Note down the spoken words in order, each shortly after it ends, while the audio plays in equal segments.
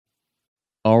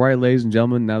right, ladies and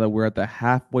gentlemen, now that we're at the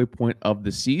halfway point of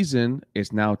the season,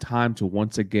 it's now time to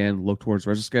once again look towards the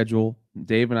rest of the schedule.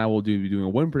 Dave and I will be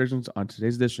doing win predictions on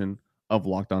today's edition of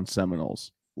Locked On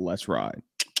Seminoles. Let's ride.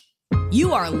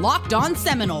 You are Locked On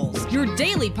Seminoles, your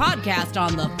daily podcast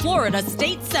on the Florida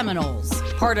State Seminoles,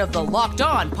 part of the Locked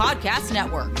On Podcast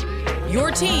Network.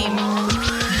 Your team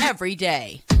every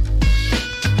day.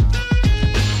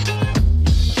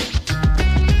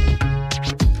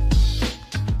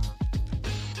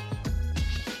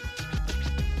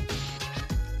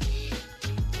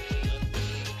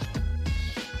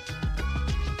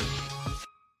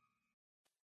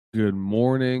 Good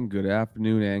morning, good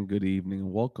afternoon, and good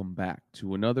evening. Welcome back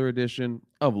to another edition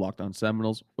of Locked On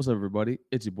Seminoles. What's up, everybody?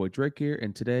 It's your boy Drake here,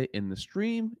 and today in the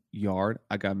stream yard,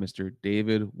 I got Mr.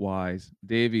 David Wise.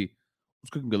 Davey, what's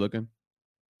cooking? Good looking.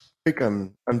 Drake,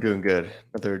 I'm doing good.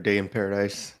 Another day in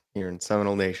paradise here in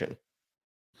Seminole Nation.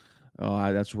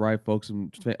 That's right, folks.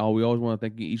 And we always want to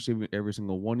thank you each and every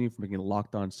single one of you for making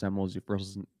Locked On Seminoles your first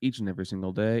listen each and every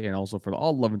single day, and also for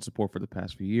all love and support for the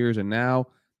past few years. And now,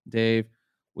 Dave,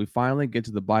 we finally get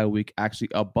to the bye week, actually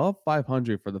above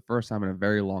 500 for the first time in a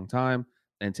very long time.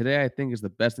 And today, I think, is the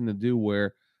best thing to do.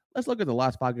 Where let's look at the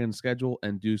last 5 games schedule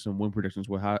and do some win predictions.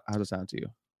 How does it sound to you?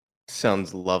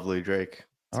 Sounds lovely, Drake.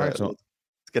 All right, so let's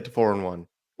get to 4-1.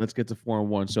 Let's get to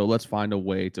 4-1. So let's find a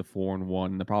way to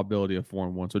 4-1. The probability of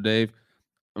 4-1. So Dave,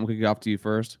 I'm gonna kick it off to you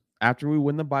first. After we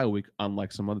win the bye week,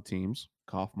 unlike some other teams,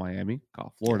 cough Miami,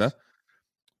 cough Florida, Yes.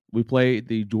 we play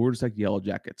the Georgia Tech Yellow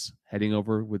Jackets, heading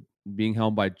over with being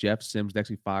helmed by Jeff Sims. They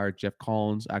actually fired Jeff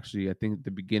Collins, actually, I think at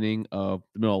the beginning of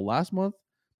the middle of last month.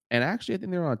 And actually, I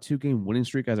think they're on a 2-game winning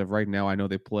streak as of right now. I know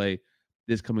they play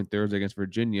this coming Thursday against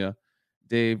Virginia.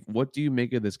 Dave, what do you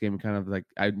make of this game? Kind of like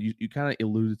you kind of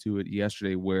alluded to it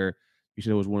yesterday, where you said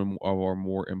it was one of our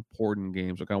more important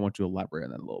games. So I kind of want you to elaborate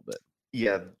on that a little bit.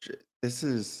 Yeah, this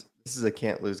is a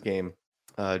can't lose game.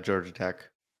 Georgia Tech,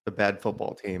 a bad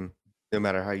football team. No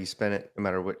matter how you spin it, no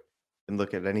matter what, you can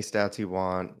look at any stats you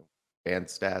want,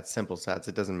 advanced stats, simple stats.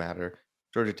 It doesn't matter.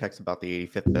 Georgia Tech's about the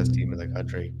 85th best team in the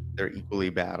country. They're equally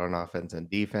bad on offense and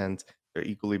defense. They're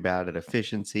equally bad at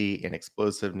efficiency and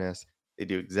explosiveness. They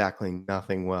do exactly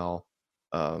nothing well.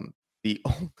 The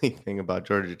only thing about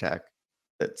Georgia Tech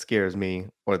that scares me,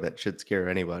 or that should scare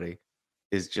anybody,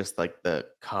 is just like the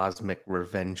cosmic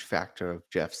revenge factor of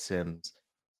Jeff Sims,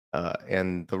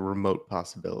 and the remote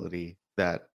possibility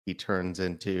that he turns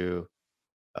into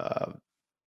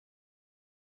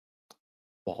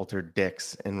Walter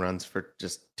Dix and runs for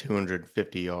just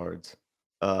 250 yards.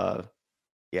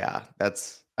 Yeah,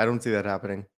 I don't see that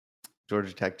happening.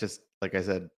 Georgia Tech, just like I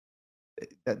said,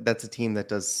 that's a team that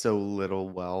does so little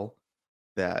well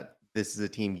that this is a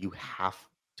team you have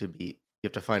to beat. You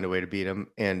have to find a way to beat them.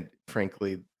 And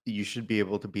frankly, you should be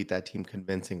able to beat that team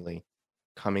convincingly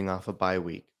coming off a bye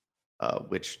week,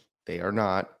 which they are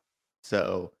not.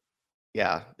 So,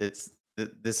 yeah, this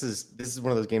is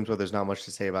one of those games where there's not much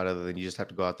to say about it other than you just have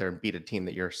to go out there and beat a team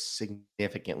that you're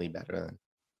significantly better than.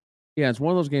 Yeah, it's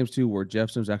one of those games too where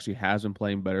Jeff Sims actually has been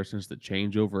playing better since the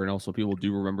changeover, and also people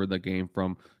do remember the game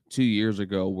from 2 years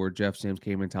ago where Jeff Sims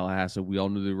came in Tallahassee. We all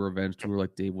knew the revenge tour,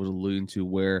 like Dave was alluding to,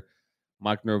 where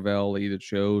Mike Norvell either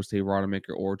chose Tate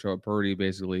Rodemaker or Charles Purdy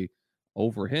basically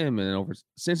over him, and over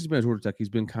since he's been at Georgia Tech, he's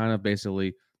been kind of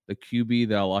basically the QB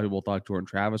that a lot of people thought Jordan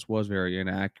Travis was, very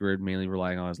inaccurate, mainly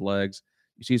relying on his legs.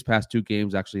 You see his past 2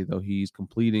 games actually, though, he's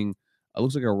completing it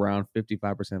looks like around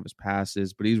 55% of his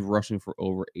passes, but he's rushing for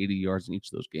over 80 yards in each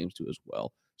of those games too as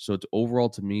well. So overall,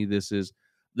 to me, this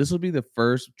will be the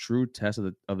first true test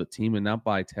of the team, and not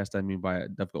by test I mean by a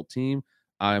difficult team.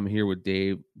 I'm here with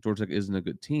Dave. Georgia Tech isn't a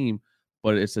good team,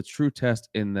 but it's a true test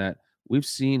in that we've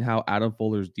seen how Adam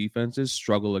Fuller's defenses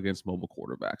struggle against mobile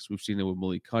quarterbacks. We've seen it with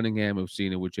Malik Cunningham. We've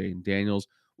seen it with Jaden Daniels.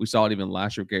 We saw it even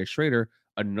last year with Gary Schrader,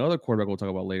 another quarterback we'll talk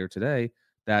about later today,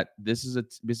 that this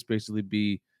basically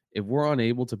be, if we're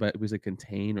unable to basically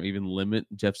contain or even limit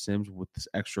Jeff Sims with this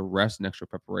extra rest and extra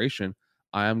preparation,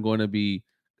 I am going to be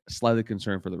slightly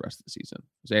concerned for the rest of the season.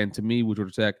 And to me, with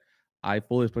Georgia Tech, I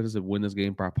fully expect us to win this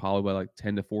game probably by like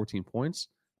 10 to 14 points.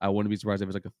 I wouldn't be surprised if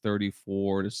it's like a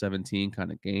 34-17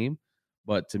 kind of game.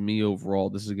 But to me, overall,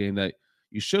 this is a game that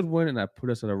you should win, and I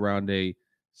put us at around a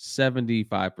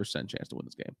 75% chance to win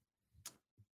this game.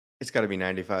 It's got to be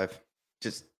 95.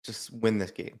 Just win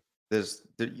this game.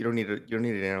 You don't need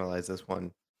to analyze this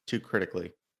one too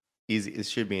critically. Easy. It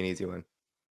should be an easy one.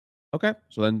 Okay,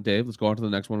 so then Dave, let's go on to the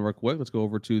next one real quick. Let's go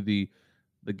over to the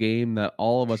game that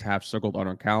all of us have circled on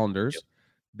our calendars. Yep.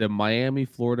 The Miami,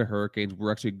 Florida Hurricanes.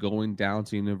 We're actually going down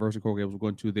to University Coral Gables. We're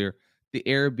going to the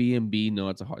Airbnb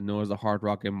known as the Hard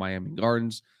Rock in Miami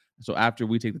Gardens. So after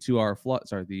we take the 2-hour flight,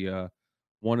 the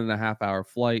 1.5 hour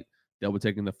flight. They'll be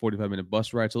taking the 45-minute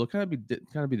bus ride. So it'll kind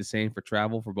of be the same for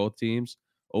travel for both teams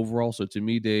overall. So to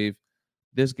me, Dave,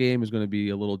 this game is going to be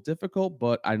a little difficult,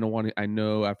 but I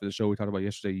know after the show we talked about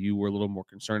yesterday, you were a little more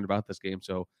concerned about this game.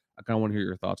 So I kind of want to hear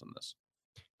your thoughts on this.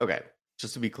 Okay,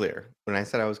 just to be clear, when I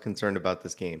said I was concerned about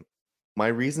this game, my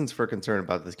reasons for concern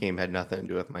about this game had nothing to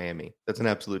do with Miami. That's an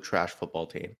absolute trash football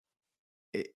team.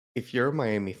 If you're a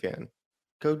Miami fan,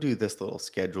 go do this little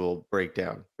schedule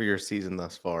breakdown for your season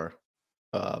thus far.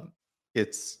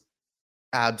 It's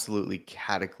absolutely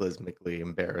cataclysmically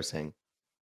embarrassing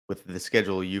with the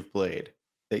schedule you've played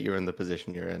that you're in the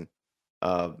position you're in.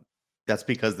 Uh, that's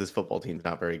because this football team's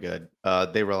not very good.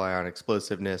 They rely on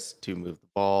explosiveness to move the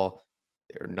ball.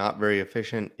 They're not very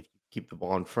efficient if you keep the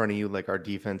ball in front of you, like our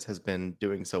defense has been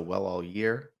doing so well all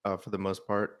year for the most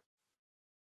part.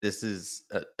 This is,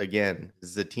 again, this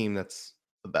is a team that's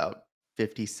about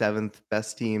 57th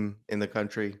best team in the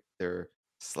country. They're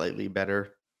slightly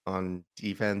better on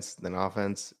defense than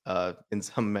offense in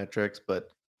some metrics, but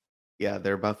yeah,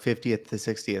 they're about 50th to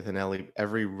 60th in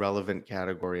every relevant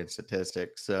category and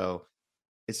statistic. So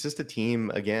it's just a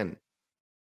team, again,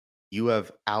 you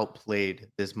have outplayed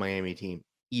this Miami team,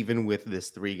 even with this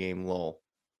 3-game lull.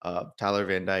 Tyler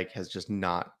Van Dyke has just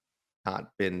not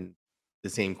been the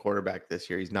same quarterback this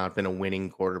year. He's not been a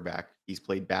winning quarterback. He's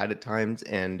played bad at times,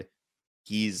 and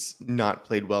he's not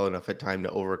played well enough at time to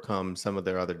overcome some of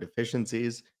their other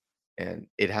deficiencies. And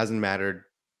it hasn't mattered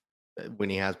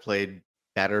when he has played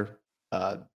better.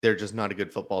 They're just not a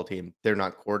good football team. They're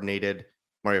not coordinated.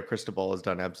 Mario Cristobal has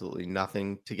done absolutely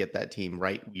nothing to get that team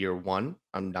right year one.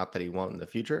 Not that he won't in the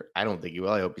future. I don't think he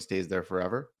will. I hope he stays there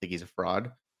forever. I think he's a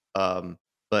fraud.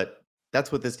 But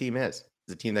that's what this team is.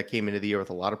 It's a team that came into the year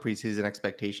with a lot of preseason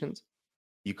expectations.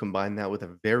 You combine that with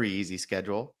a very easy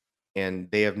schedule, and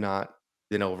they have not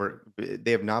been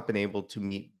able to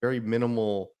meet very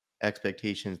minimal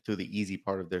expectations through the easy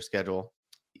part of their schedule.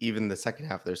 Even the second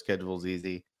half of their schedule is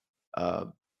easy.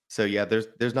 So yeah,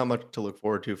 there's not much to look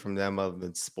forward to from them other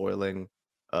than spoiling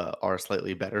our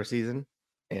slightly better season,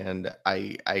 and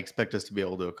I expect us to be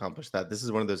able to accomplish that. This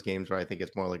is one of those games where I think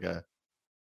it's more like a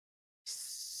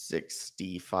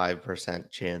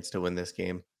 65% chance to win this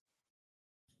game.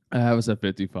 I have us at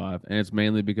 55, and it's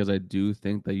mainly because I do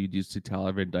think that you do see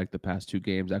Tyler Van Dyke the past 2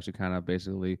 games actually kind of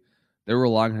basically they're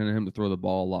relying on him to throw the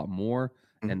ball a lot more,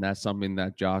 Mhm. and that's something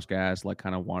that Josh Gas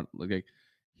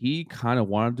he kind of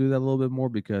wanted to do that a little bit more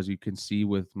because you can see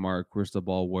with Mark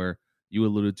Cristobal where you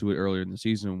alluded to it earlier in the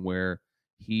season where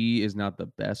he is not the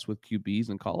best with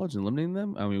QBs in college and limiting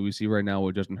them. I mean, we see right now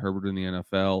with Justin Herbert in the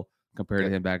NFL compared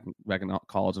to Yep. him back in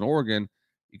college in Oregon,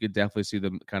 you could definitely see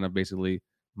them kind of basically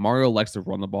Mario likes to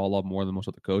run the ball a lot more than most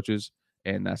of the coaches,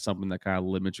 and that's something that kind of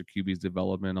limits your QB's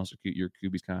development, also your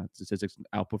QB's kind of statistics and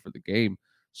output for the game.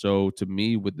 So to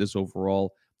me, with this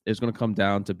overall, it's going to come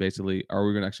down to basically, are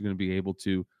we actually going to be able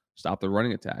to stop the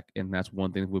running attack? And that's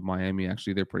one thing with Miami.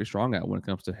 Actually, they're pretty strong at when it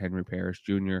comes to Henry Parrish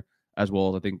Jr. as well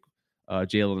as I think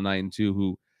Jalen Knighton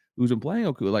too, who's been playing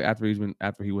okay. Like after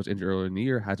he was injured earlier in the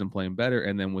year, has been playing better,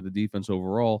 and then with the defense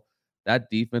overall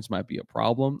that defense might be a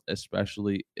problem,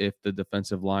 especially if the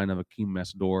defensive line of Akeem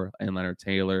Mesdor and Leonard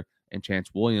Taylor and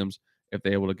Chance Williams, if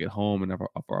they're able to get home and if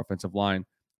our offensive line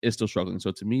is still struggling.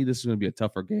 So to me, this is going to be a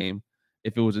tougher game.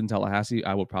 If it was in Tallahassee,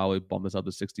 I would probably bump this up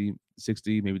to 60,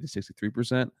 maybe to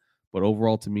 63%. But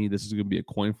overall, to me, this is going to be a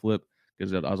coin flip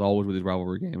because as always with these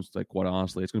rivalry games, like quite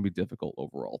honestly, it's going to be difficult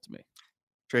overall to me.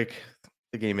 Drake,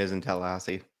 the game is in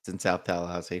Tallahassee. It's in South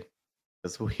Tallahassee.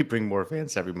 Because we bring more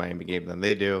fans to every Miami game than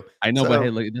they do. I know, but So,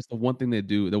 hey, like that's the one thing they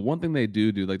do. The one thing they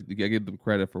do, like I give them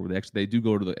credit for. They do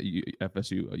go to the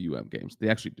FSU games. They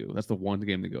actually do. That's the one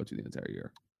game they go to the entire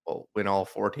year. well, when all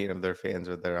 14 of their fans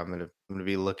are there, I'm gonna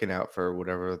be looking out for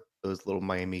whatever those little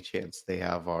Miami chants they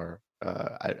have are.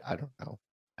 I don't know.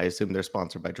 I assume they're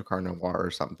sponsored by Dracar Noir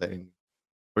or something.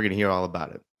 We're gonna hear all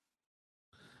about it.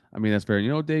 I mean, that's fair. You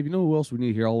know, Dave. You know who else we need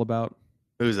to hear all about?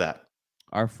 Who's that?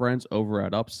 Our friends over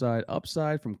at Upside.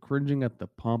 Upside, from cringing at the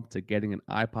pump to getting an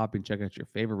eye-popping check at your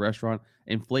favorite restaurant,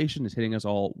 inflation is hitting us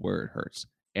all where it hurts.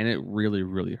 And it really,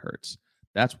 really hurts.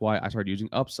 That's why I started using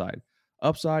Upside.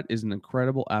 Upside is an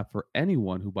incredible app for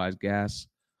anyone who buys gas,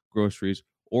 groceries,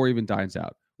 or even dines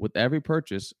out. With every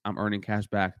purchase, I'm earning cash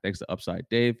back thanks to Upside.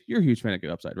 Dave, you're a huge fan of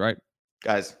Upside, right?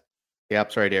 Guys, the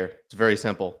app's right here. It's very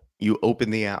simple. You open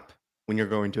the app when you're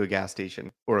going to a gas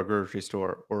station or a grocery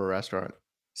store or a restaurant.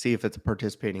 See if it's a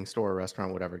participating store,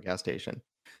 restaurant, whatever, gas station.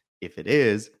 If it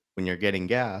is, when you're getting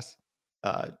gas,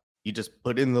 you just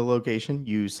put in the location,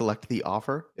 you select the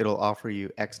offer. It'll offer you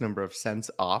X number of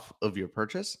cents off of your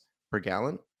purchase per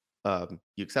gallon.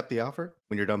 You accept the offer.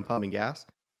 When you're done pumping gas,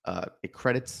 It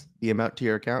credits the amount to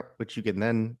your account, which you can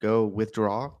then go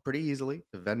withdraw pretty easily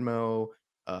to Venmo,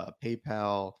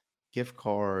 PayPal, gift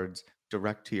cards,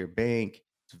 direct to your bank.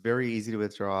 It's very easy to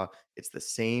withdraw. It's the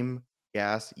same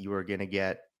gas you are going to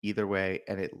get either way,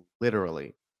 and it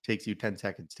literally takes you 10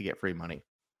 seconds to get free money.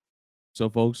 So,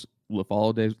 folks, with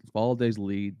follow days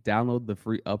lead, download the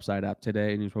free Upside app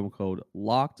today and use promo code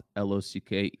LOCKED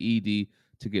LOCKED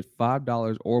to get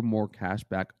 $5 or more cash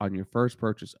back on your first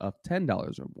purchase of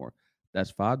 $10 or more.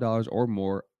 That's $5 or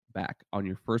more back on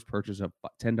your first purchase of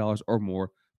 $10 or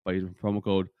more by using promo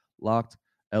code LOCKED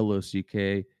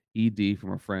LOCKED from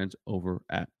our friends over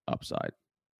at Upside.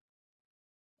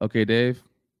 Okay, Dave.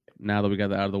 Now that we got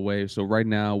that out of the way, so right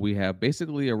now we have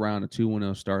basically around a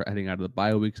 2-1-0 start heading out of the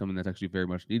bye week, something that's actually very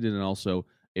much needed, and also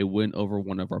a win over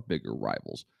one of our bigger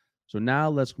rivals. So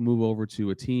now let's move over to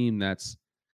a team that's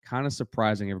kind of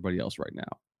surprising everybody else right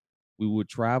now. We would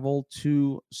travel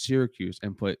to Syracuse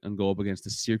and go up against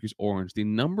the Syracuse Orange, the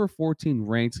number 14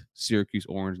 ranked Syracuse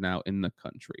Orange now in the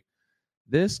country.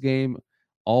 This game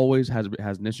always has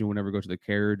an issue whenever we go to the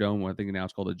Carrier Dome. I think now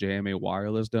it's called the JMA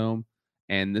Wireless Dome.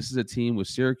 And this is a team with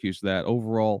Syracuse that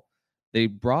overall, they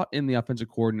brought in the offensive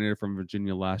coordinator from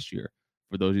Virginia last year.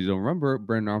 For those who don't remember,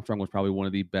 Brendan Armstrong was probably one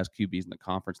of the best QBs in the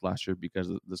conference last year because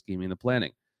of the scheming and the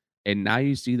planning. And now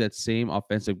you see that same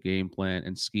offensive game plan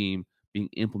and scheme being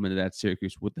implemented at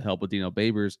Syracuse with the help of Dino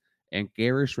Babers. And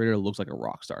Gary Schrader looks like a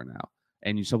rock star now.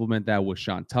 And you supplement that with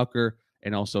Sean Tucker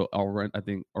and also, I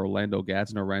think, Orlando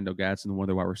Gadsden, one of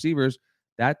their wide receivers.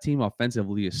 That team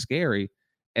offensively is scary.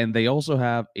 And they also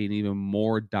have an even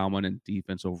more dominant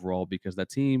defense overall because that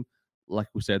team, like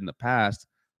we said in the past,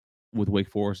 with Wake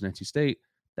Forest and NC State,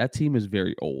 that team is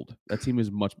very old. That team is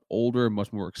much older and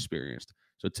much more experienced.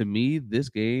 So to me, this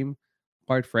game,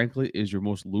 quite frankly, is your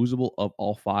most losable of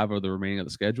all 5 of the remaining of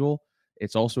the schedule.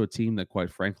 It's also a team that,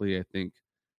 quite frankly, I think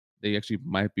they actually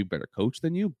might be better coached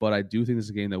than you, but I do think this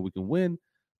is a game that we can win.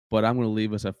 But I'm going to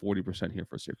leave us at 40% here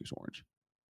for Syracuse Orange.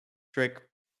 Drake,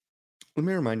 let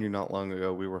me remind you, not long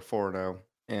ago, we were 4-0,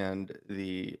 and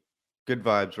the good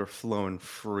vibes were flowing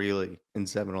freely in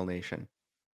Seminole Nation.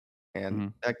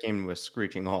 And that game was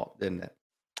screeching halt, didn't it?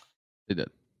 It did.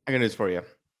 I got news for you.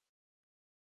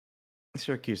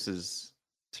 Syracuse is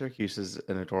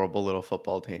an adorable little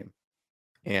football team.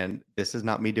 And this is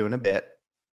not me doing a bit.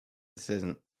 This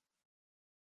isn't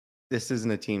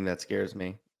a team that scares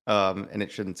me. And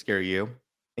it shouldn't scare you.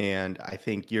 And I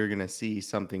think you're going to see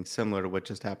something similar to what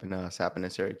just happened to us happen to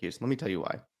Syracuse. Let me tell you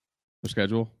why. The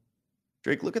schedule?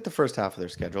 Drake, look at the first half of their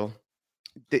schedule.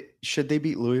 Should they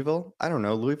beat Louisville? I don't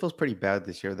know. Louisville's pretty bad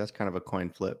this year. That's kind of a coin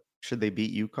flip. Should they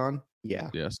beat UConn? Yeah.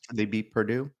 Yes. Should they beat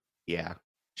Purdue? Yeah.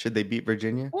 Should they beat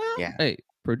Virginia? Well, yeah. Hey,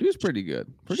 Purdue's pretty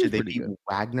good. Should they beat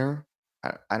Wagner?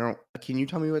 I don't. Can you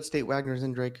tell me what state Wagner's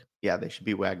in, Drake? Yeah, they should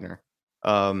beat Wagner.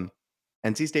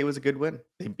 NC State was a good win.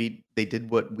 They did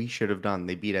what we should have done.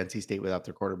 They beat NC State without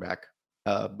their quarterback.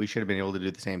 We should have been able to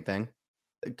do the same thing.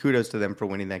 Kudos to them for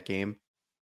winning that game.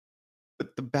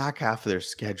 But the back half of their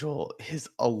schedule is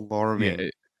alarming. Yeah,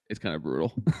 it's kind of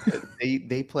brutal.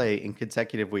 They play in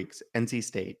consecutive weeks: NC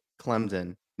State,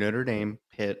 Clemson, Notre Dame,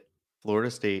 Pitt, Florida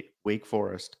State, Wake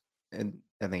Forest, and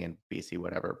they in BC,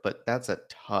 whatever. But that's a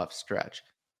tough stretch.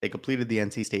 They completed the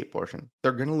NC State portion.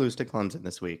 They're going to lose to Clemson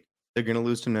this week. They're going to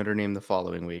lose to Notre Dame the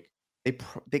following week.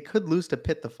 They could lose to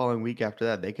Pitt the following week after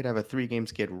that. They could have a 3-game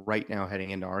skid right now heading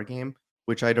into our game,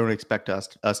 which I don't expect us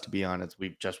to be on as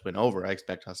we've just went over. I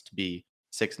expect us to be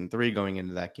 6-3 going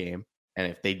into that game. And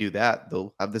if they do that,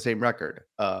 they'll have the same record.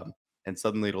 And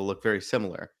suddenly it'll look very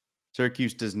similar.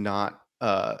 Syracuse does not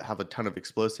have a ton of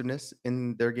explosiveness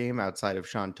in their game outside of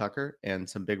Sean Tucker and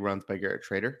some big runs by Garrett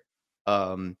Schrader.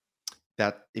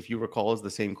 That, if you recall, is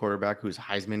the same quarterback whose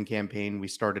Heisman campaign we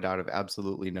started out of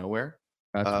absolutely nowhere.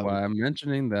 That's why I'm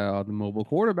mentioning that the mobile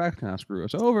quarterback kind of screw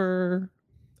us over.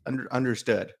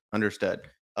 Understood.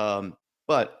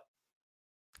 But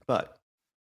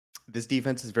this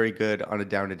defense is very good on a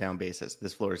down-to-down basis.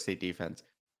 This Florida State defense,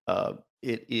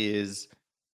 it is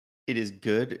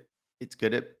good.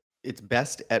 It's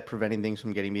best at preventing things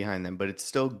from getting behind them, but it's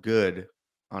still good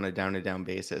on a down-to-down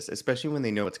basis, especially when they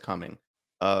know it's coming.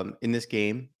 In this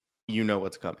game, you know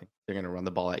what's coming. They're going to run the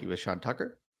ball at you with Sean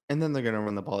Tucker, and then they're going to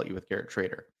run the ball at you with Garrett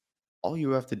Schrader. All you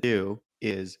have to do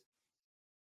is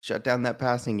shut down that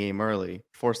passing game early,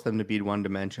 force them to be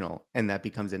one-dimensional, and that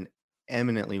becomes an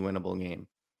eminently winnable game.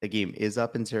 The game is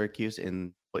up in Syracuse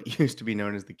in what used to be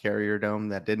known as the Carrier Dome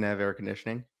that didn't have air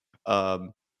conditioning.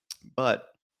 But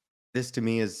this to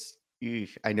me is,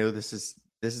 I know this is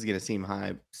going to seem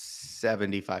high,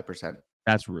 75%.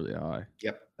 That's really high.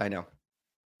 Yep, I know.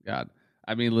 God.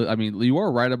 I mean, you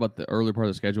are right about the early part of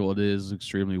the schedule. It is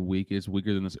extremely weak. It's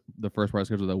weaker than the first part of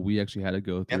the schedule that we actually had to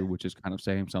go Yeah. through, which is kind of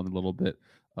saying something a little bit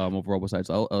overall besides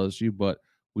LSU. But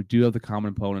we do have the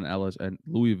common opponent, Ellis and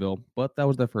Louisville, but that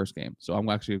was their first game. So I'm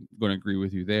actually going to agree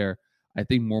with you there. I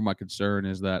think more my concern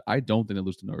is that I don't think they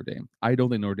lose to Notre Dame. I don't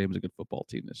think Notre Dame is a good football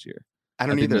team this year. I I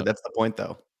don't think either. That's the point,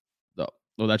 though.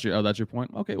 that's your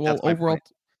point. Okay, well That's my point.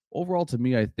 overall to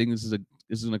me, I think this is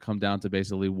going to come down to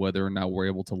basically whether or not we're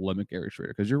able to limit Gary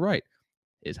Schrader. Because you're right,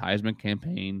 his Heisman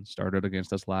campaign started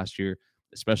against us last year,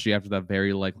 especially after that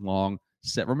very long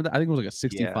set. Remember that? I think it was like a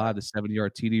 65 Yeah. to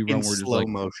 70-yard TD run In where just slow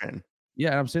motion.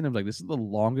 yeah. And I'm saying, I'm like, this is the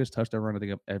longest touchdown run I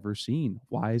think I've ever seen.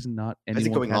 Why is not Why is it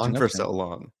anyone going on catching up for to him? so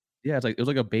long? Yeah, it was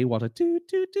like a Baywatch, like do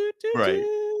do do do Right.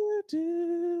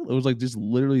 do. It was like just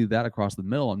literally that across the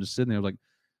middle. I'm just sitting there like,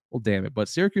 well, damn it. But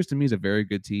Syracuse to me is a very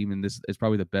good team, and this is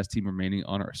probably the best team remaining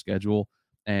on our schedule.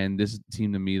 And this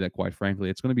team to me that, quite frankly,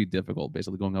 it's going to be difficult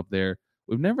basically going up there.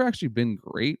 We've never actually been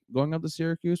great going up to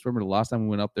Syracuse. Remember the last time we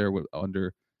went up there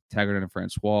under Taggart and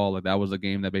Francois, like that was a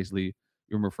game that basically you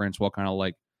remember Francois kind of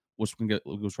like was trying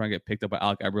to get picked up by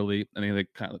Alec Eberle, and then they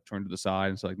kind of turned to the side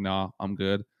and it's like, nah, I'm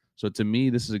good. So to me,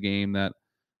 this is a game that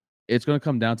it's going to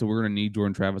come down to we're going to need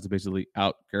Jordan Travis to basically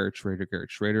out Garrett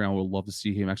Schrader. And I would love to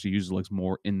see him actually use his legs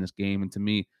more in this game. And to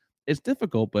me, it's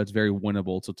difficult, but it's very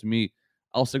winnable. So to me,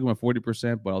 I'll stick with my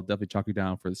 40%, but I'll definitely chalk you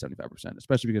down for the 75%,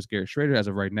 especially because Garrett Schrader, as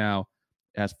of right now,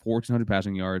 has 1,400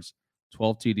 passing yards,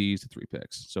 12 TDs to 3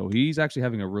 picks. So he's actually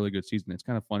having a really good season. It's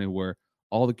kind of funny where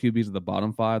all the QBs of the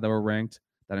bottom 5 that were ranked,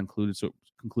 that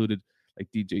concluded like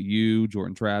DJU,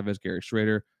 Jordan Travis, Garrett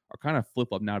Schrader, are kind of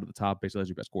flip up now to the top basically as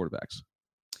your best quarterbacks.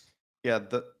 Yeah,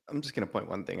 I'm just going to point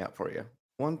one thing out for you.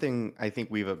 One thing I think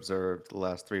we've observed the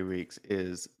last 3 weeks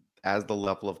is as the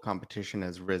level of competition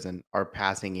has risen, our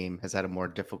passing game has had a more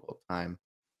difficult time.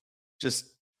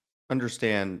 Just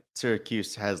understand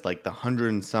Syracuse has like the 100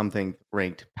 and something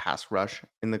ranked pass rush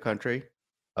in the country.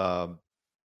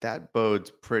 That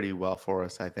bodes pretty well for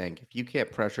us, I think. If you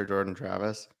can't pressure Jordan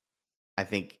Travis, I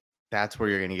think that's where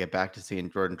you're going to get back to seeing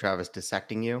Jordan Travis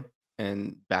dissecting you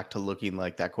and back to looking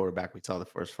like that quarterback we saw the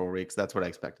first 4 weeks. That's what I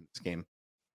expect in this game.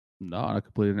 No, I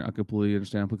completely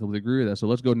understand. I completely agree with that. So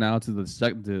let's go now to the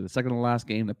second to last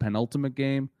game, the penultimate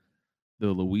game, the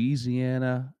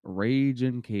Louisiana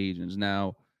Ragin' Cajuns.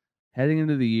 Now, heading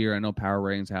into the year, I know Power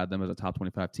Ratings had them as a top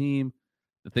 25 team.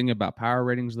 The thing about Power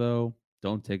Ratings, though,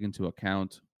 don't take into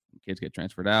account when kids get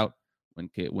transferred out, when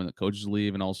the coaches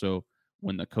leave, and also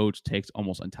when the coach takes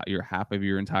almost half of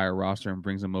your entire roster and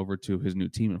brings them over to his new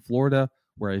team in Florida.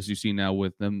 Whereas you see now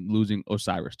with them losing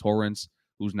Osiris Torrance,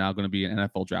 who's now going to be an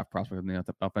NFL draft prospect on the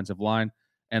offensive line.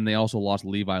 And they also lost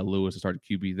Levi Lewis to start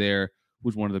a QB there,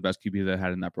 who's one of the best QBs they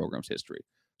had in that program's history.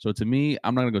 So to me,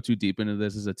 I'm not going to go too deep into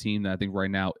this. This is a team that I think right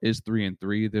now is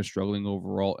 3-3. They're struggling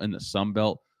overall in the Sun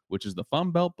Belt, which is the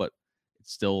Fun Belt, but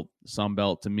it's still Sun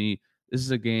Belt. To me, this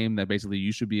is a game that basically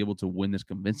you should be able to win this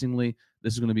convincingly.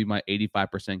 This is going to be my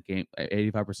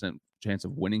 85% chance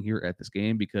of winning here at this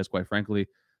game because, quite frankly,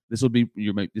 this might be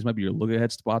your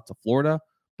look-ahead spot to Florida.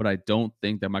 But I don't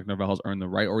think that Mike Norvell has earned the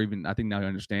right, or even I think now he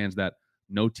understands that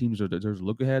no teams deserves a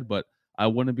look ahead. But I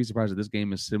wouldn't be surprised if this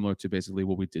game is similar to basically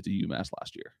what we did to UMass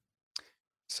last year.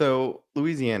 So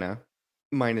Louisiana,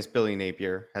 minus Billy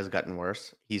Napier, has gotten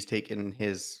worse. He's taken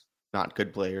his not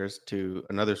good players to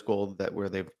another school where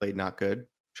they've played not good.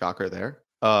 Shocker there.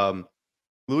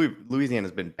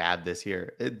 Louisiana's been bad this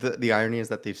year. The irony is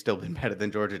that they've still been better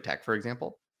than Georgia Tech, for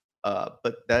example.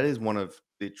 But that is one of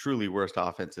the truly worst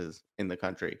offenses in the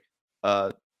country.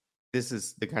 This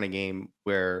is the kind of game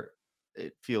where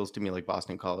it feels to me like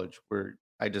Boston College, where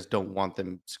I just don't want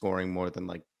them scoring more than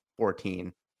like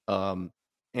 14.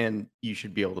 And you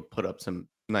should be able to put up some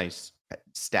nice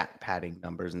stat padding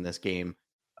numbers in this game.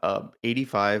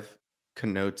 85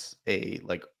 connotes a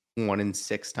like 1 in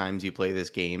 6 times you play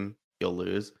this game, you'll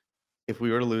lose. If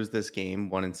we were to lose this game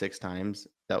 1 in 6 times,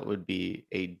 that would be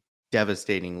a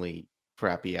devastatingly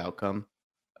crappy outcome.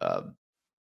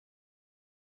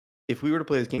 If we were to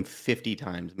play this game 50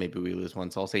 times, maybe we lose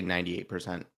once. I'll say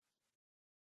 98%.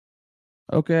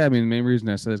 Okay, I mean, the main reason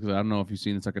I said this because I don't know if you've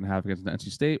seen the second half against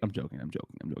NC State. I'm joking.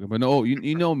 But no,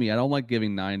 you know me. I don't like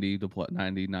giving 90 to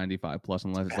 95 plus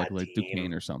unless it's like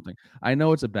Duquesne or something. I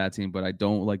know it's a bad team, but I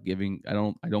don't like giving. I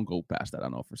don't go past that. I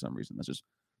don't know for some reason. That's just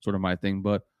sort of my thing.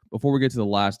 But before we get to the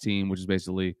last team, which is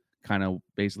basically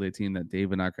a team that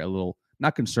Dave and I are a little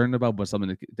not concerned about, but something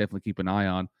to definitely keep an eye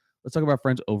on. Let's talk about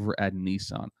friends over at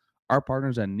Nissan. Our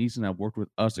partners at Nissan have worked with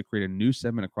us to create a new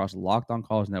segment across Locked On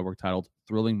College Network titled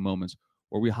Thrilling Moments,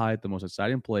 where we highlight the most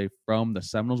exciting play from the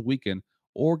Seminoles weekend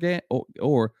or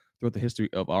throughout the history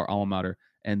of our alma mater.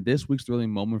 And this week's thrilling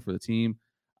moment for the team,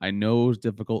 I know it's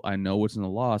difficult. I know it's in a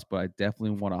loss, but I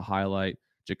definitely want to highlight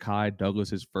Ja'Kai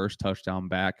Douglas's first touchdown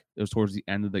back. It was towards the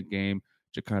end of the game.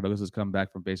 Ja'Kai Douglas has come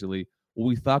back from basically what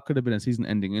we thought could have been a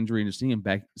season-ending injury, and just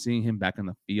seeing him back on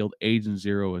the field. Agent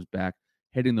Zero is back,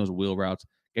 hitting those wheel routes,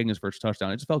 getting his first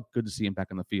touchdown. It just felt good to see him back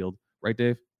on the field, right,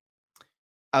 Dave?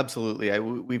 Absolutely.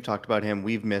 We've talked about him.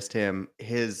 We've missed him.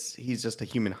 He's just a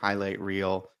human highlight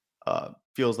reel.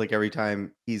 Feels like every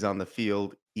time he's on the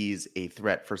field, he's a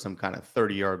threat for some kind of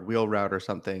 30-yard wheel route or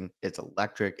something. It's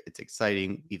electric. It's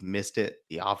exciting. We've missed it.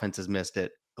 The offense has missed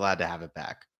it. Glad to have it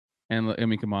back. And I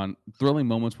mean, come on, thrilling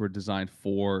moments were designed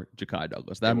for Ja'Kai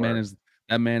Douglas. That man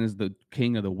is the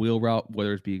king of the wheel route,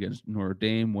 whether it be against Notre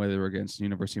Dame, whether against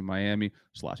University of Miami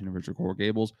 / University of Coral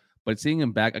Gables. But seeing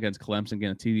him back against Clemson,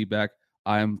 getting a TD back,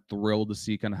 I'm thrilled to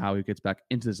see kind of how he gets back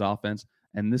into this offense.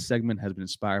 And this segment has been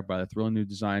inspired by the thrilling new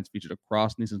designs featured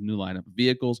across Nissan's new lineup of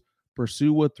vehicles.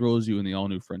 Pursue what thrills you in the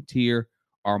all-new Frontier,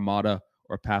 Armada,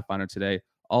 or Pathfinder today.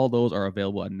 All those are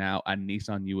available now at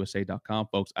NissanUSA.com.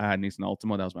 Folks, I had Nissan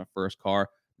Altima. That was my first car.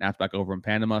 Now it's back over in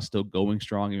Panama, still going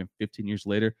strong even 15 years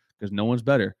later, because no one's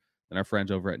better than our friends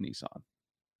over at Nissan.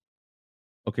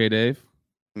 Okay, Dave.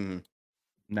 Mm-hmm.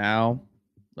 Now,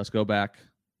 let's go back.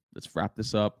 Let's wrap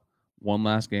this up. One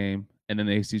last game, and then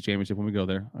the ACC Championship when we go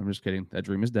there. I'm just kidding. That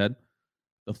dream is dead.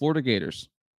 The Florida Gators.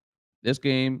 This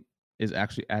game is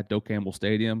actually at Doak Campbell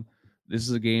Stadium. This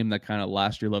is a game that kind of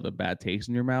last year left a bad taste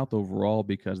in your mouth overall,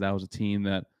 because that was a team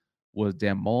that was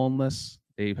Dan Mullenless.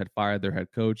 They had fired their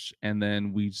head coach, and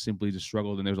then we simply just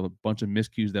struggled, and there was a bunch of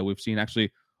miscues that we've seen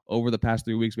actually over the past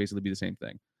 3 weeks basically be the same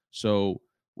thing. So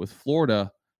with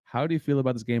Florida, how do you feel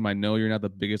about this game? I know you're not the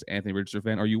biggest Anthony Richardson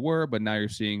fan, or you were, but now you're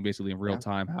seeing basically in real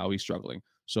time how he's struggling.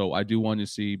 So I do want to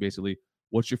see basically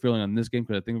what's your feeling on this game,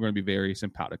 because I think we're going to be very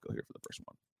simpatico here for the first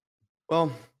one.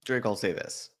 Well, Drake, I'll say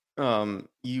this.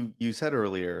 You said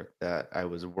earlier that I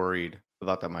was worried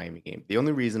about the Miami game. The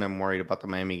only reason I'm worried about the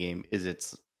Miami game is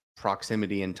its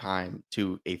proximity in time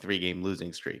to a 3-game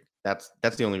losing streak. That's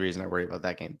the only reason I worry about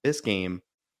that game. This game,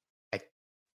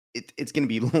 it's going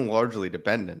to be largely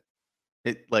dependent.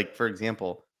 Like, for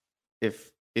example,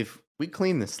 if we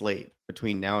clean the slate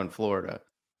between now and Florida,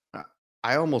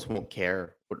 I almost won't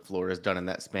care what Florida's done in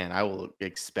that span. I will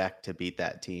expect to beat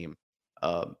that team.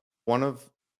 One of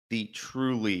the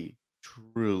truly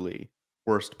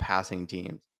worst passing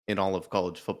teams in all of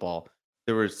college football.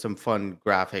 There were some fun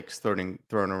graphics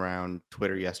thrown around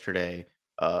Twitter yesterday,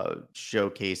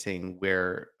 showcasing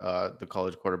where the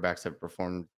college quarterbacks have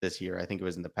performed this year. I think it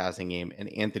was in the passing game,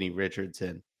 and Anthony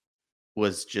Richardson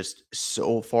was just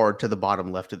so far to the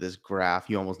bottom left of this graph,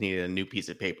 you almost needed a new piece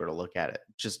of paper to look at it.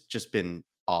 Just been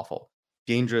awful,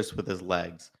 dangerous with his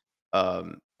legs.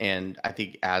 And I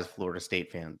think as Florida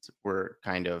State fans, we're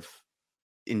kind of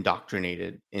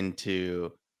indoctrinated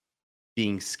into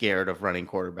being scared of running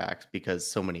quarterbacks because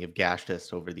so many have gashed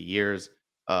us over the years.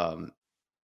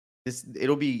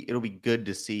 It'll be good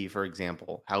to see, for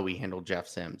example, how we handle Jeff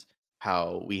Sims,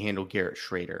 how we handle Garrett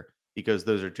Schrader, because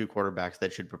those are two quarterbacks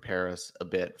that should prepare us a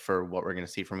bit for what we're going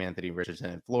to see from Anthony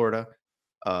Richardson in Florida.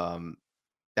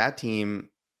 That team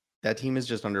has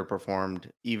just underperformed,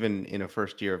 even in a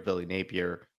first year of Billy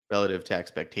Napier, relative to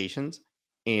expectations.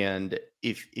 And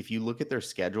if you look at their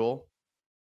schedule,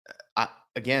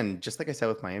 again, just like I said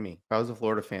with Miami, if I was a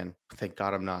Florida fan, thank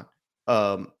God I'm not.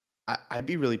 I'd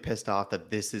be really pissed off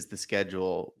that this is the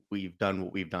schedule we've done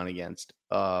what we've done against.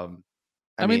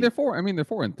 I mean, they're 4-3. I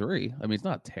mean, it's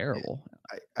not terrible.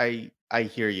 I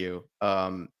hear you.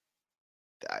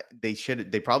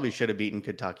 They probably should have beaten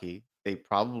Kentucky. They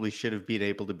probably should have been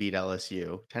able to beat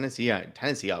LSU. Tennessee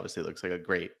obviously looks like a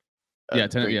great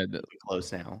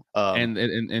close now. And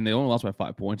they only lost by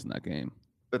 5 points in that game.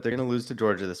 But they're going to lose to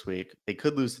Georgia this week. They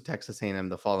could lose to Texas A&M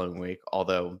the following week,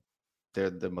 although they're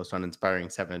the most uninspiring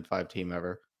 7-5 team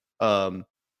ever.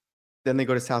 Then they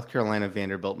go to South Carolina,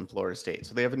 Vanderbilt, and Florida State.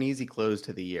 So they have an easy close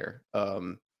to the year. I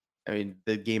mean,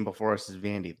 the game before us is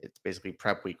Vandy. It's basically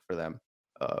prep week for them.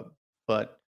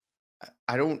 But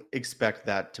I don't expect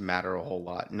that to matter a whole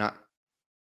lot. Not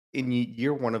in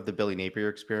year one of the Billy Napier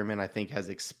experiment, I think has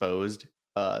exposed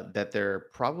that they're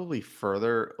probably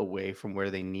further away from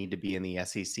where they need to be in the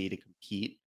SEC to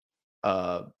compete.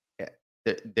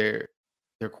 Their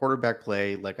quarterback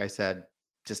play, like I said,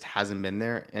 just hasn't been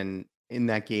there. And in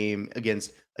that game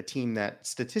against a team that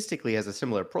statistically has a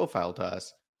similar profile to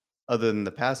us, other than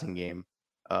the passing game,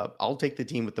 I'll take the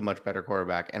team with the much better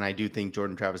quarterback. And I do think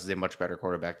Jordan Travis is a much better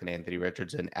quarterback than Anthony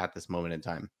Richardson at this moment in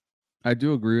time. I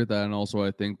do agree with that. And also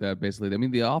I think that basically, I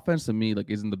mean, the offense to me, like,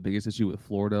 isn't the biggest issue with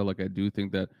Florida. Like, I do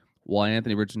think that while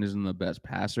Anthony Richardson isn't the best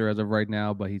passer as of right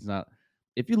now, but he's not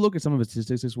if you look at some of his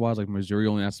statistics wise, like Missouri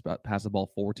only has to pass the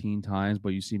ball 14 times, but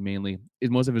you see mainly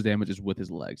most of his damage is with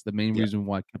his legs. The main Yeah. reason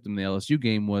why I kept him in the LSU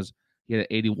game was he had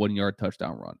an 81-yard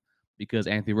touchdown run because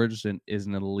Anthony Richardson is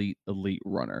an elite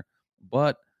runner.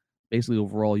 But basically,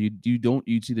 overall, you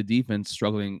see the defense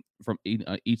struggling from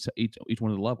each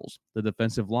one of the levels. The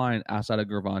defensive line outside of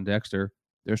Gervon Dexter,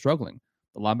 they're struggling.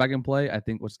 The linebacking play, I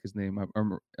think, what's his name?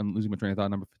 I'm losing my train of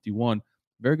thought. Number 51,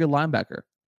 very good linebacker,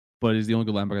 but is the only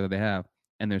good linebacker that they have.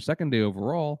 And their secondary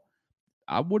overall,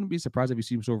 I wouldn't be surprised if you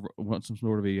see some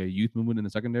sort of a youth movement in the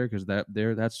secondary because that's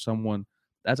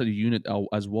a unit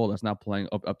as well that's not playing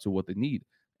up to what they need.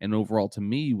 And overall, to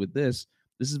me, with this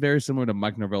is very similar to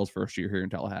Mike Norvell's first year here in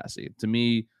Tallahassee. To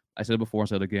me, I said it before, I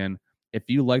said it again. If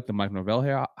you like the Mike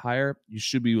Norvell hire, you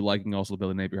should be liking also the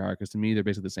Billy Napier hire because to me, they're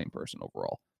basically the same person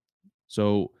overall.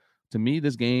 So to me,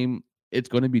 this game, it's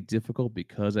going to be difficult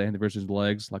because of Andy versus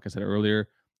legs, like I said earlier,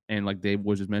 and like Dave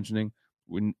was just mentioning,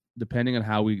 depending on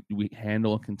how we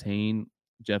handle and contain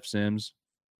Jeff Sims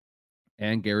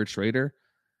and Garrett Schrader,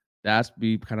 that's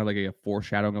be kind of like a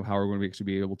foreshadowing of how we're going to actually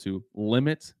be able to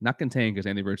limit, not contain, because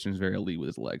Andy Richardson is very elite with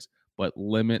his legs, but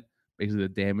limit basically the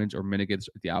damage or mitigate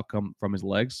the outcome from his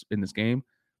legs in this game.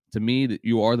 To me, that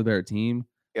you are the better team.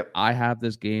 Yep. I have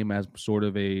this game as sort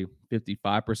of a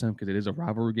 55% because it is a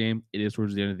rivalry game. It is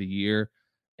towards the end of the year.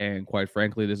 And quite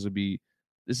frankly, this is a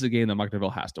game that Mike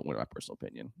Norvell has to win, in my personal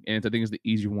opinion. And I think it's the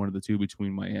easier one of the two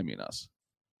between Miami and us.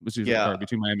 Between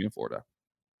Miami and Florida.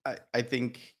 I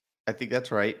think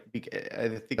that's right. I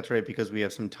think that's right because we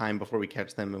have some time before we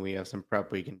catch them and we have some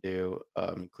prep we can do,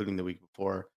 including the week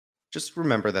before. Just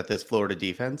remember that this Florida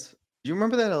defense, do you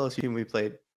remember that LSU team we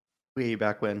played way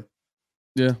back when?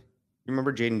 Yeah. You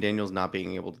remember Jaden Daniels not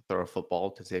being able to throw a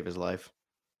football to save his life?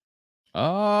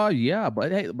 Yeah,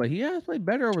 but he has played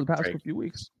better over the past few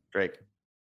weeks. Drake.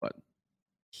 But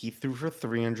he threw for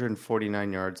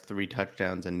 349 yards, 3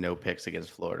 touchdowns, and no picks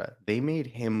against Florida. They made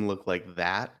him look like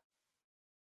that.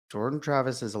 Jordan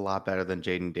Travis is a lot better than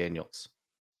Jaden Daniels.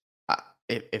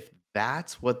 If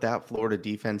that's what that Florida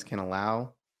defense can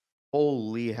allow,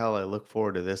 holy hell, I look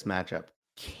forward to this matchup.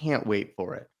 Can't wait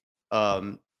for it.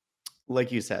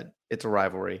 Like you said, it's a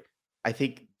rivalry. I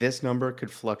think this number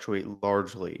could fluctuate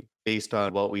largely based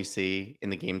on what we see in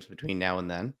the games between now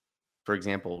and then. For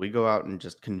example, we go out and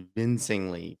just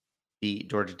convincingly beat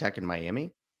Georgia Tech and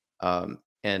Miami.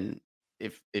 And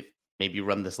if maybe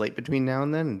run the slate between now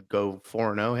and then and go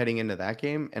 4-0 heading into that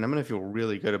game, and I'm going to feel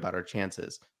really good about our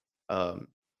chances.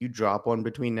 You drop one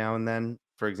between now and then,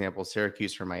 for example,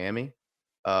 Syracuse or Miami.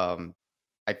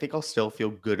 I think I'll still feel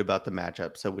good about the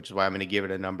matchup. So, which is why I'm going to give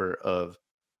it a number of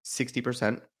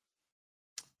 60%,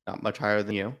 not much higher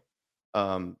than you.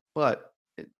 But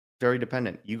very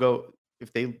dependent. You go,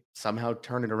 if they somehow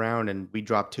turn it around and we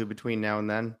drop 2 between now and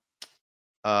then,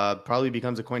 probably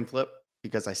becomes a coin flip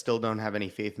because I still don't have any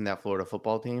faith in that Florida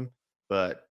football team.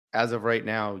 But as of right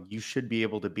now, you should be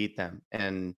able to beat them.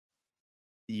 And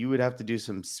you would have to do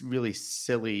some really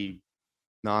silly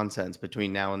nonsense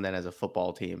between now and then as a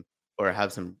football team, or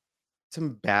have some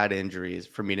bad injuries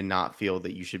for me to not feel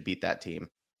that you should beat that team.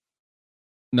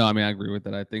 No, I mean, I agree with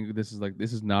that. I think this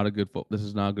is not a good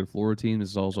Florida team. This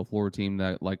is also a Florida team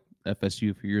that, like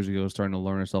FSU a few years ago, is starting to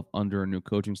learn itself under a new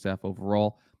coaching staff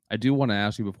overall. I do want to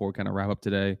ask you before we kind of wrap up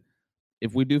today,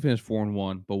 if we do finish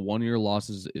 4-1, but one of your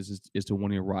losses is to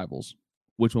one of your rivals,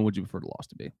 which one would you prefer the loss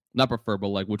to be? Not prefer, but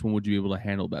like which one would you be able to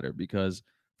handle better? Because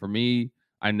for me,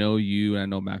 I know you and I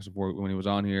know Max before when he was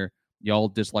on here, y'all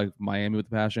dislike Miami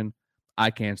with passion. I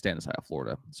can't stand this high of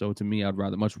Florida. So to me, I'd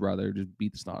much rather just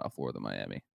beat the snot out of Florida than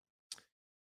Miami.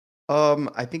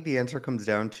 I think the answer comes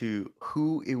down to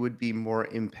who it would be more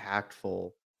impactful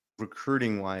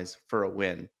recruiting wise for a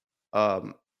win.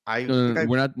 Not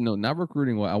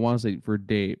recruiting. I want to say for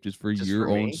Dave, just for your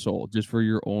own soul, just for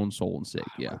your own soul and sake.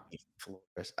 Yeah.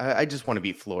 I just want to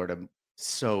beat Florida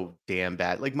so damn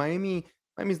bad. Like Miami's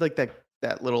like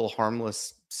that little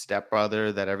harmless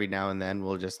stepbrother that every now and then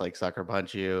will just like sucker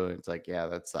punch you. It's like, yeah,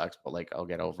 that sucks, but like I'll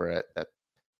get over it.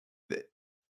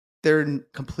 They're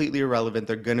completely irrelevant.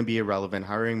 They're going to be irrelevant.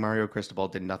 Hiring Mario Cristobal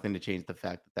did nothing to change the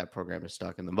fact that program is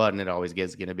stuck in the mud, and it always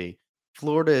is going to be.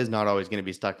 Florida is not always going to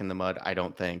be stuck in the mud, I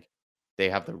don't think. They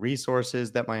have the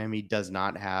resources that Miami does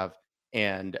not have,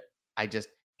 and I just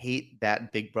hate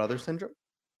that big brother syndrome,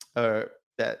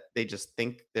 that they just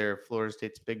think they're Florida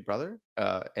State's big brother,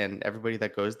 and everybody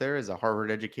that goes there is a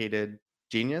Harvard-educated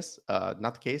genius.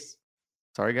 Not the case.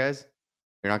 Sorry, guys.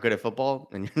 You're not good at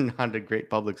football, and you're not a great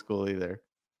public school either.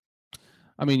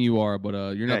 I mean, you are,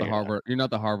 but you're not Harvard. You're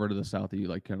not the Harvard of the South that you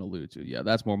like kind of allude to. Yeah,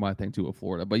 that's more my thing too with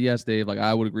Florida. But yes, Dave, like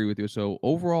I would agree with you. So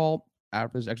overall,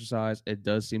 after this exercise, it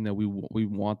does seem that we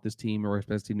want this team or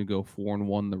expect this team to go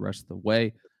 4-1 the rest of the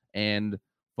way. And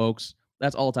folks,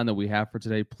 that's all the time that we have for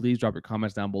today. Please drop your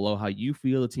comments down below how you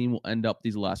feel the team will end up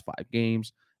these last 5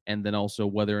 games, and then also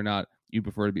whether or not you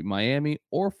prefer to beat Miami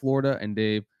or Florida. And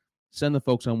Dave, send the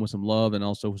folks home with some love and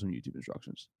also with some YouTube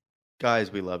instructions.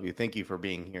 Guys, we love you. Thank you for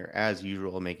being here, as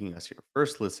usual, making us your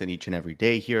first listen each and every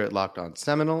day here at Locked On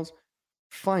Seminoles.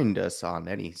 Find us on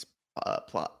any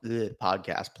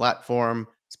podcast platform,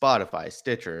 Spotify,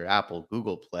 Stitcher, Apple,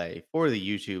 Google Play, for the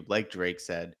YouTube, like Drake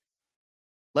said.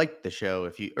 Like the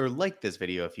show like this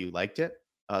video if you liked it.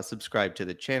 Subscribe to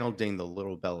the channel, ding the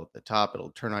little bell at the top. It'll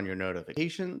turn on your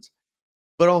notifications.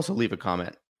 But also leave a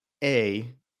comment.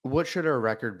 What should our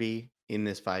record be in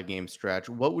this 5-game stretch?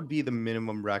 What would be the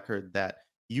minimum record that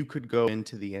you could go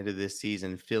into the end of this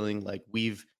season feeling like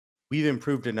we've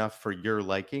improved enough for your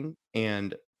liking?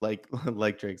 And like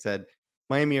Drake said,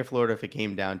 Miami or Florida, if it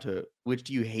came down to it, which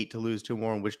do you hate to lose to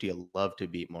more and which do you love to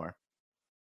beat more?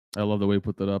 I love the way you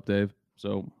put that up, Dave.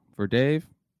 So for Dave,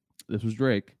 this was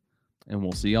Drake, and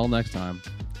we'll see y'all next time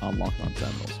on Locked On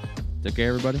Seminoles. Take care,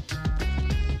 everybody.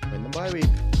 Win the bye week.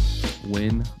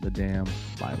 Win the damn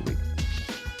bye week.